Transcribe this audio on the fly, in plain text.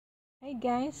Hi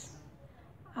guys,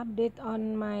 update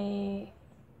on my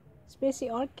species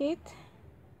orchid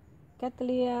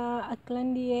Cattleya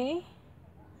aclandiae.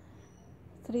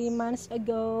 3 months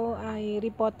ago I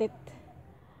reported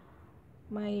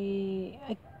my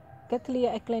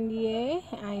Cattleya aclandiae.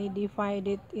 I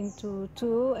divided into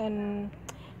two, and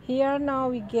here now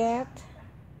we can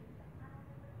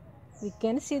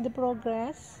see the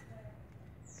progress.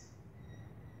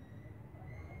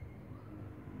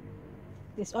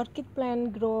 This orchid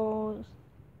plant grows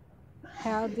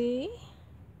healthy,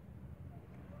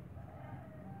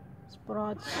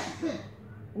 sprouts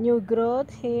new growth.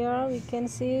 Here we can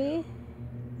see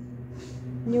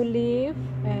new leaf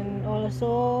and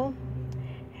also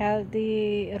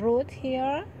healthy root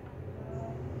here.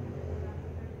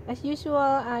 As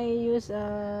usual, I use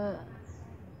a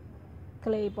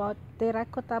clay pot,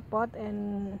 terracotta pot,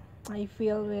 and I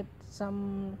fill with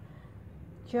some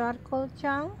charcoal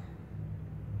chunk,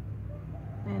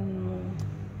 and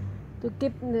to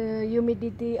keep the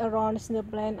humidity around the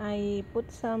plant I put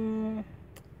some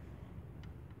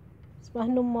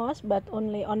sphagnum moss, but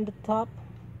only on the top,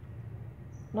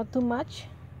 not too much,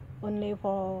 only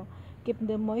for keep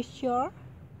the moisture.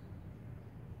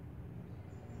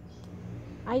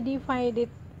 I divided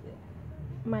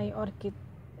my orchid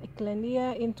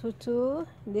aclandiae into two,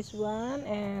 this one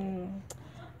and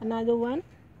another one.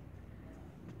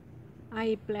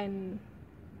 I plant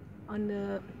on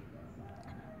the,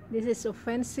 this is a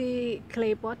fancy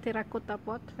clay pot, terracotta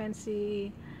pot,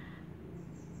 fancy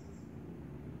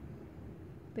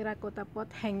terracotta pot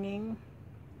hanging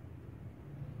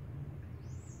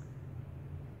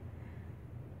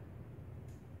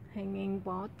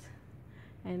pot,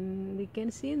 and we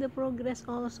can see the progress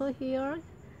also here.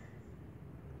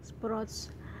 Sprouts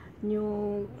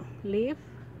new leaf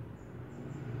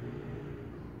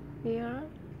here.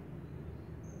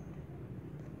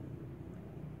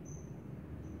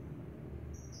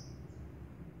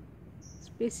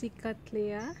 Species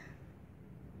Cattleya,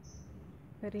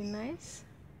 very nice,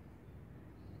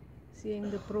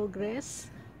 seeing the progress.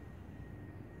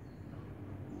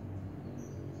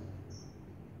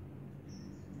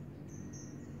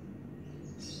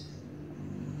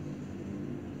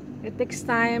 It takes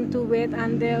time to wait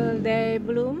until they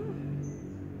bloom.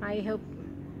 I hope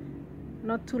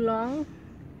not too long.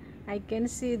 I can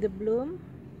see the bloom.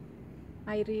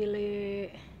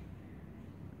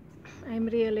 I'm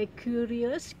really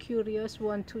curious,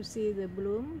 want to see the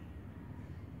bloom.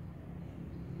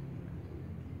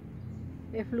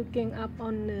 If looking up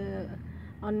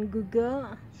on Google,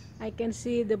 I can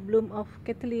see the bloom of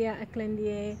Cattleya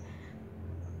aclandiae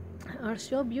are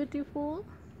so beautiful.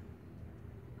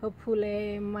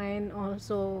 Hopefully mine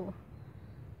also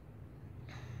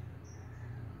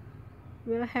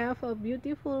will have a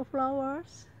beautiful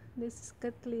flowers. This is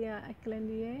Cattleya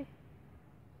aclandiae.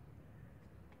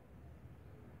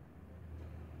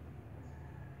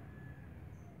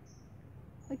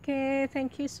 Okay,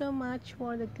 thank you so much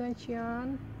for the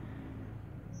question.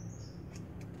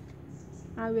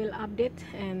 I will update,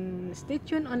 and stay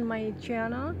tuned on my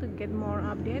channel to get more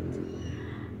updates.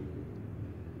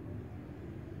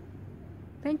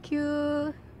 Thank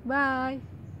you. Bye.